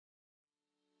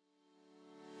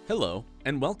Hello,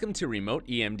 and welcome to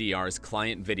remotEMDR's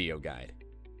client video guide.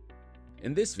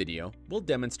 In this video, we'll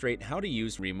demonstrate how to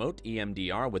use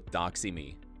remotEMDR with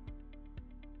DoxyMe.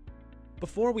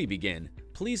 Before we begin,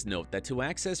 please note that to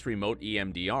access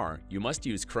remotEMDR, you must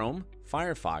use Chrome,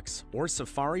 Firefox, or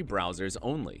Safari browsers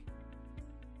only.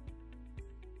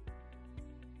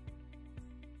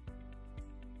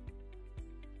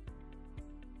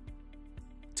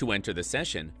 To enter the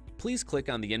session, please click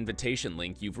on the invitation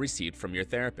link you've received from your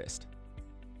therapist.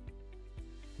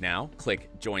 Now,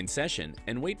 click Join Session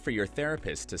and wait for your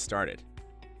therapist to start it.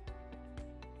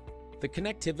 The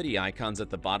connectivity icons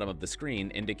at the bottom of the screen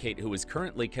indicate who is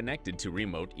currently connected to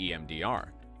remotEMDR.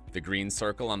 The green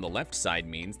circle on the left side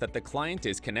means that the client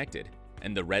is connected,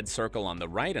 and the red circle on the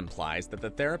right implies that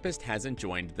the therapist hasn't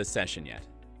joined the session yet.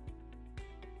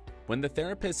 When the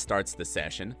therapist starts the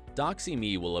session,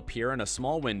 DoxyMe will appear in a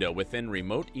small window within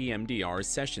remotEMDR's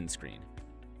session screen.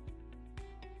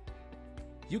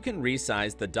 You can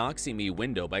resize the DoxyMe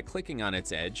window by clicking on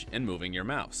its edge and moving your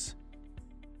mouse.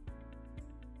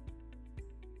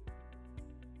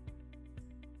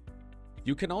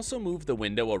 You can also move the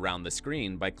window around the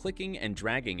screen by clicking and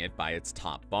dragging it by its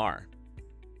top bar.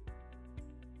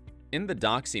 In the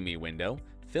DoxyMe window,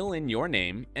 fill in your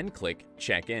name and click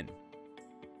Check In.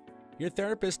 Your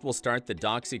therapist will start the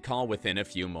Doxy call within a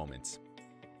few moments.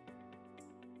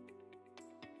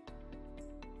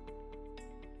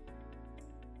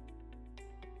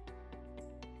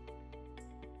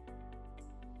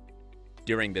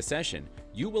 During the session,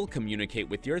 you will communicate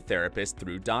with your therapist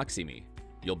through DoxyMe.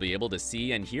 You'll be able to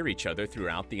see and hear each other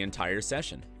throughout the entire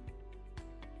session.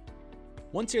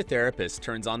 Once your therapist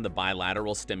turns on the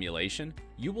bilateral stimulation,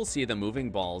 you will see the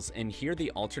moving balls and hear the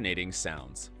alternating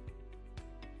sounds.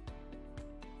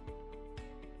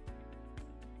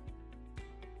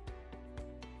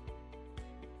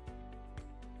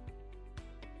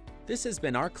 This has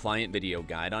been our client video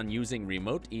guide on using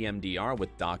remotEMDR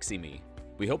with DoxyMe.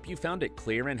 We hope you found it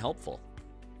clear and helpful.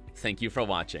 Thank you for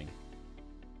watching.